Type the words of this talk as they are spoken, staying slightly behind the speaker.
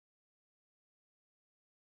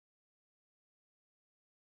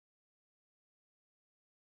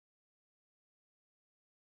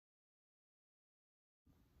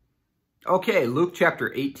Okay, Luke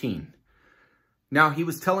chapter 18. Now he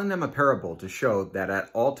was telling them a parable to show that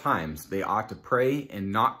at all times they ought to pray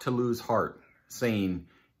and not to lose heart, saying,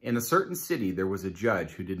 in a certain city there was a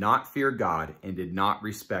judge who did not fear God and did not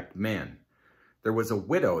respect man. There was a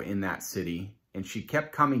widow in that city, and she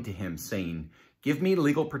kept coming to him, saying, give me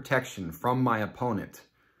legal protection from my opponent.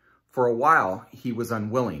 For a while he was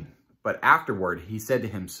unwilling, but afterward he said to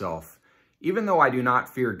himself, even though I do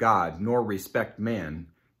not fear God nor respect man,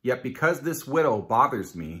 yet because this widow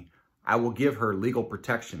bothers me, I will give her legal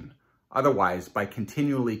protection. Otherwise, by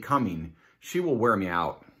continually coming, she will wear me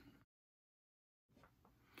out.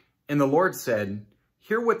 And the Lord said,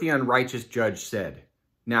 hear what the unrighteous judge said.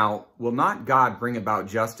 Now, will not God bring about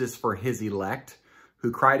justice for his elect,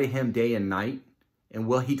 who cry to him day and night? And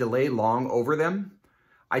will he delay long over them?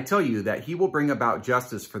 I tell you that he will bring about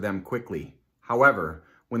justice for them quickly. However,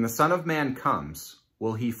 when the Son of Man comes,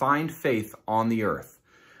 will he find faith on the earth?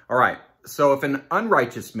 All right, so if an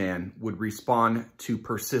unrighteous man would respond to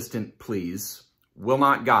persistent pleas, will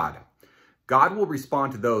not God? God will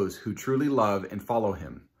respond to those who truly love and follow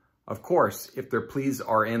him. Of course, if their pleas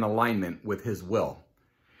are in alignment with his will.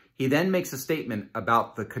 He then makes a statement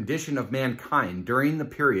about the condition of mankind during the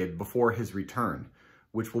period before his return,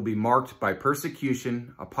 which will be marked by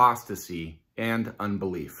persecution, apostasy, and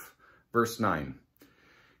unbelief. Verse 9.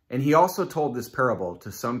 And he also told this parable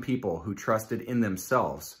to some people who trusted in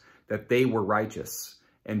themselves that they were righteous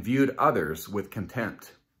and viewed others with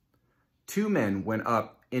contempt. Two men went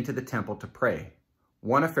up into the temple to pray,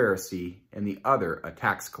 one a Pharisee and the other a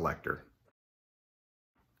tax collector.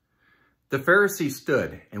 The Pharisee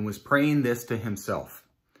stood and was praying this to himself.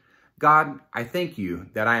 God, I thank you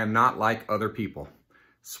that I am not like other people,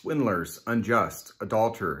 swindlers, unjust,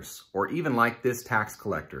 adulterers, or even like this tax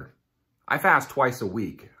collector. I fast twice a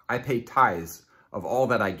week. I pay tithes of all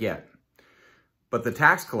that I get. But the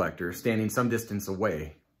tax collector, standing some distance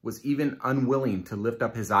away, was even unwilling to lift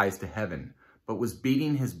up his eyes to heaven, but was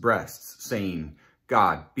beating his breasts, saying,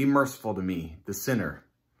 God, be merciful to me, the sinner.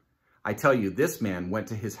 I tell you, this man went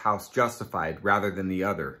to his house justified rather than the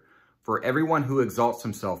other. For everyone who exalts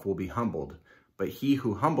himself will be humbled, but he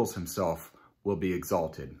who humbles himself will be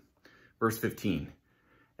exalted. Verse 15.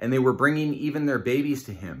 And they were bringing even their babies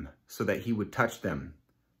to him, so that he would touch them.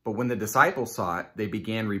 But when the disciples saw it, they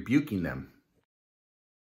began rebuking them.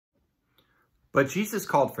 But Jesus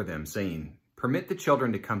called for them, saying, permit the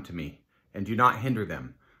children to come to me, and do not hinder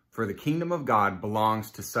them, for the kingdom of God belongs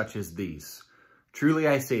to such as these. Truly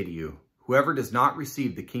I say to you, whoever does not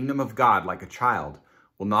receive the kingdom of God like a child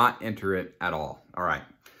will not enter it at all. All right.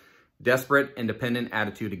 Desperate and dependent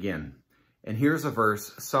attitude again. And here's a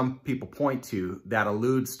verse some people point to that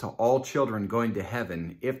alludes to all children going to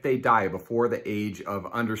heaven if they die before the age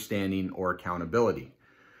of understanding or accountability.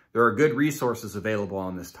 There are good resources available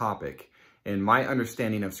on this topic, and my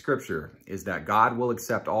understanding of Scripture is that God will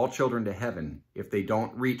accept all children to heaven if they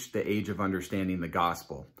don't reach the age of understanding the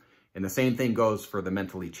gospel. And the same thing goes for the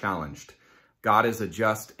mentally challenged. God is a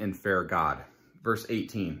just and fair God. Verse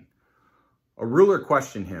 18. A ruler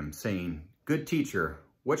questioned him, saying, good teacher,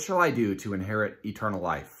 what shall I do to inherit eternal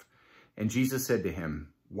life? And Jesus said to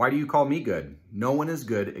him, why do you call me good? No one is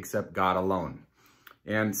good except God alone.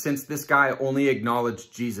 And since this guy only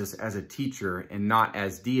acknowledged Jesus as a teacher and not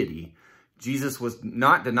as deity, Jesus was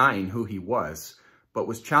not denying who he was, but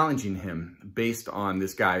was challenging him based on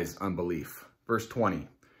this guy's unbelief. Verse 20.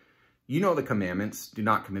 You know the commandments. Do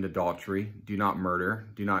not commit adultery. Do not murder.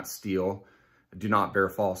 Do not steal. Do not bear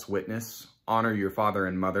false witness. Honor your father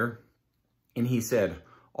and mother. And he said,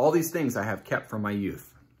 all these things I have kept from my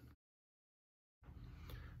youth.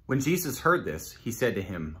 When Jesus heard this, he said to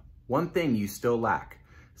him, one thing you still lack.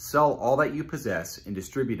 Sell all that you possess and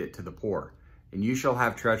distribute it to the poor, and you shall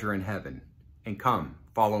have treasure in heaven. And come,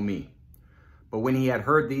 follow me. But when he had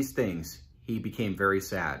heard these things, he became very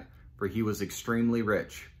sad, for he was extremely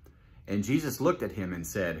rich. And Jesus looked at him and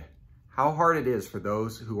said, how hard it is for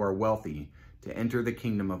those who are wealthy to enter the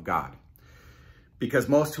kingdom of God. Because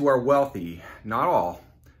most who are wealthy, not all,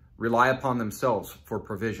 rely upon themselves for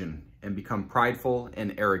provision and become prideful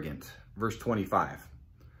and arrogant. Verse 25.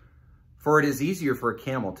 For it is easier for a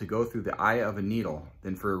camel to go through the eye of a needle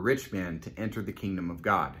than for a rich man to enter the kingdom of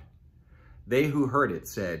God. They who heard it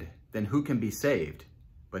said, then who can be saved?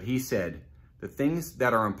 But he said, the things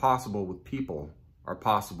that are impossible with people are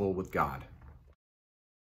possible with God.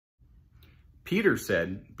 Peter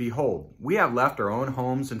said, behold, we have left our own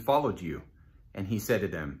homes and followed you. And he said to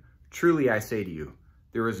them, truly I say to you,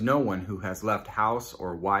 there is no one who has left house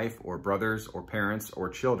or wife or brothers or parents or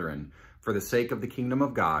children for the sake of the kingdom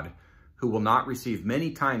of God, who will not receive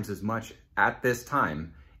many times as much at this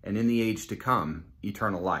time and in the age to come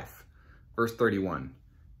eternal life. Verse 31,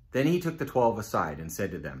 Then he took the 12 aside and said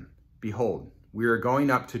to them, Behold, we are going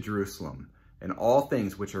up to Jerusalem, and all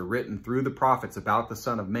things which are written through the prophets about the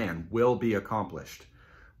Son of Man will be accomplished.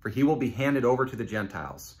 For he will be handed over to the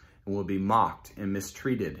Gentiles, and will be mocked and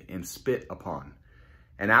mistreated and spit upon.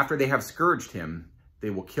 And after they have scourged him, they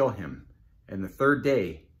will kill him, and the third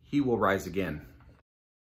day he will rise again.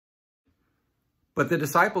 But the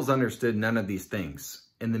disciples understood none of these things,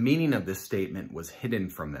 and the meaning of this statement was hidden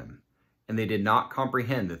from them, and they did not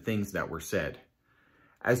comprehend the things that were said.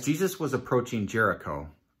 As Jesus was approaching Jericho,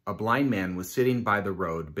 a blind man was sitting by the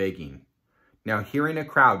road begging. Now hearing a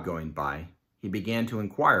crowd going by, he began to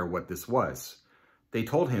inquire what this was. They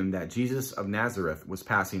told him that Jesus of Nazareth was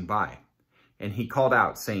passing by, and he called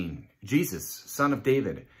out, saying, Jesus, Son of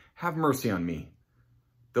David, have mercy on me.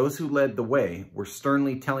 Those who led the way were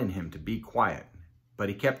sternly telling him to be quiet, but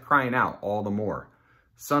he kept crying out all the more,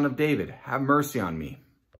 Son of David, have mercy on me.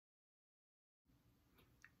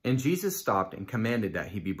 And Jesus stopped and commanded that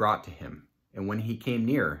he be brought to him. And when he came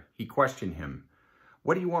near, he questioned him,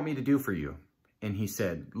 What do you want me to do for you? And he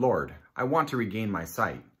said, Lord, I want to regain my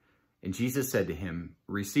sight. And Jesus said to him,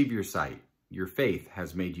 Receive your sight. Your faith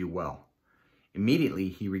has made you well. Immediately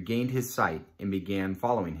he regained his sight and began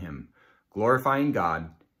following him, glorifying God.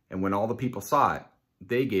 And when all the people saw it,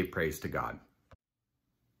 they gave praise to God.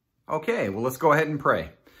 Okay, well, let's go ahead and pray.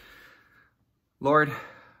 Lord,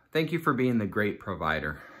 thank you for being the great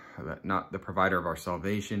provider, not the provider of our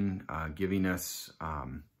salvation, giving us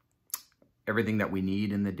everything that we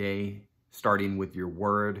need in the day, starting with your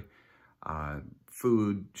word,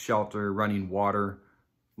 food, shelter, running water.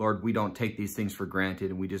 Lord, we don't take these things for granted,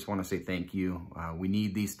 and we just want to say thank you. We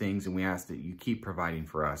need these things, and we ask that you keep providing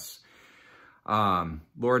for us.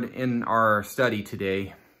 Lord, in our study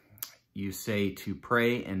today, you say to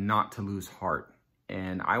pray and not to lose heart.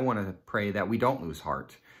 And I want to pray that we don't lose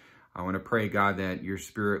heart. I want to pray, God, that your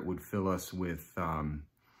Spirit would fill us with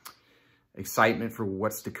excitement for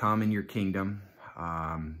what's to come in your kingdom,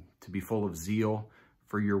 to be full of zeal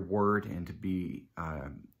for your word, and to be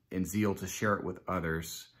in zeal to share it with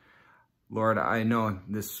others. Lord, I know in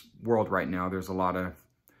this world right now, there's a lot of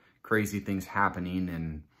crazy things happening,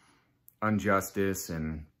 and injustice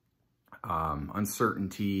and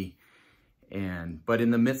uncertainty. But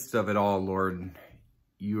in the midst of it all, Lord,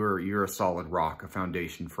 you're a solid rock, a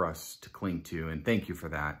foundation for us to cling to, and thank you for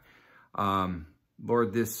that.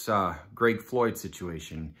 Lord, this Greg Floyd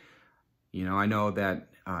situation, you know, I know that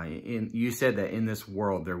you said that in this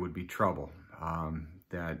world there would be trouble,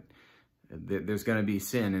 that there's going to be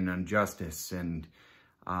sin and injustice, and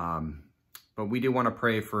but we do want to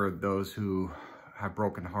pray for those who have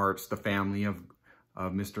broken hearts, the family of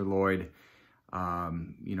Mr. Lloyd.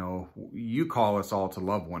 You know, you call us all to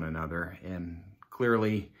love one another, and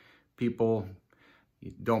clearly people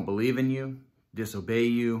don't believe in you, disobey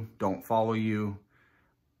you, don't follow you,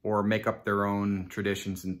 or make up their own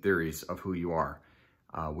traditions and theories of who you are,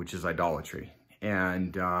 which is idolatry.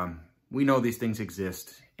 And we know these things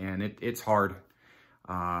exist, and it's hard,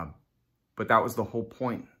 but that was the whole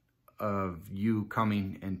point of you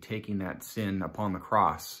coming and taking that sin upon the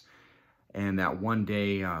cross. And that one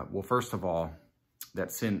day, well, first of all,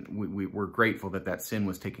 that sin, we're grateful that that sin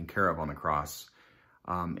was taken care of on the cross.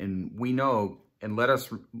 And we know, and let us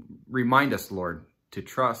remind us, Lord, to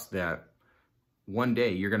trust that one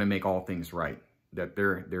day you're going to make all things right, that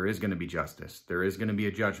there is going to be justice. There is going to be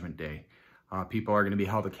a judgment day. People are going to be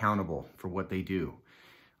held accountable for what they do,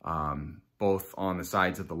 both on the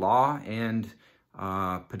sides of the law and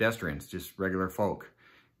pedestrians, just regular folk.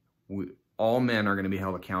 All men are going to be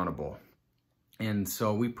held accountable. And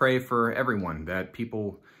so we pray for everyone, that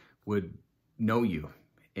people would know you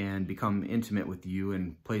and become intimate with you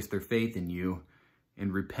and place their faith in you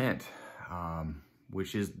and repent,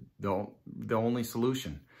 which is the only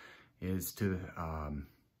solution, is to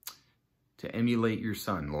emulate your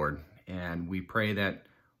Son, Lord. And we pray that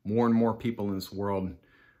more and more people in this world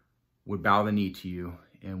would bow the knee to you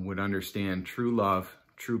and would understand true love,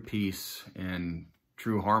 true peace, and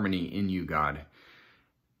true harmony in you, God.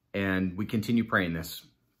 And we continue praying this.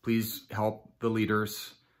 Please help the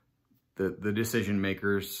leaders, the decision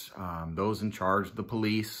makers, those in charge, the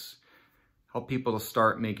police. Help people to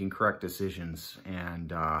start making correct decisions.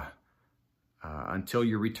 And until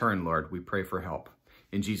you return, Lord, we pray for help.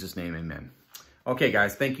 In Jesus' name, amen. Okay,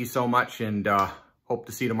 guys, thank you so much, and hope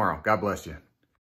to see you tomorrow. God bless you.